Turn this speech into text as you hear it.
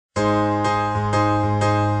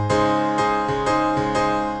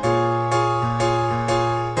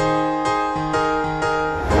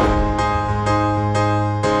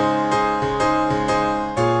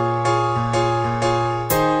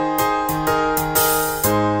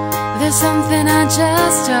There's something I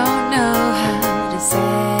just don't know how to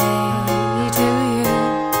say to you.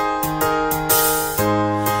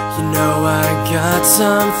 You know I got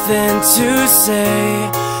something to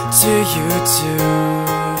say to you too.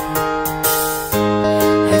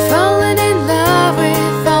 I've fallen in love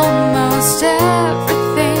with almost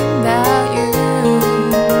everything about you.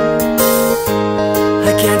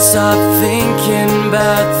 I can't stop thinking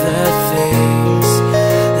about the things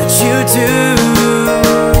that you do.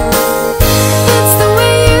 It's the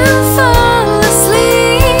way you fall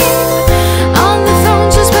asleep on the phone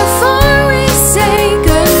just before we say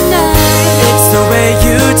goodnight. It's the way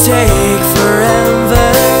you take forever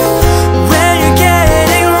when you're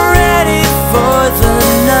getting ready for the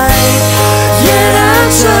night. Yet I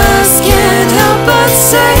just can't help but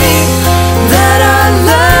say that I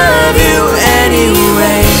love you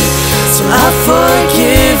anyway. So I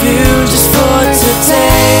forgive you just for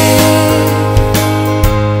today.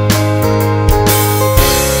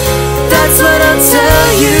 That's what I'll tell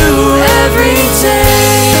you every day.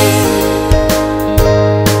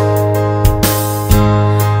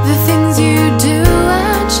 The things you do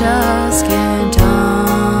I just can't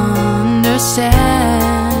understand.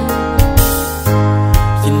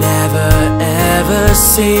 You never ever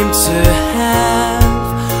seem to have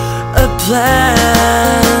a plan.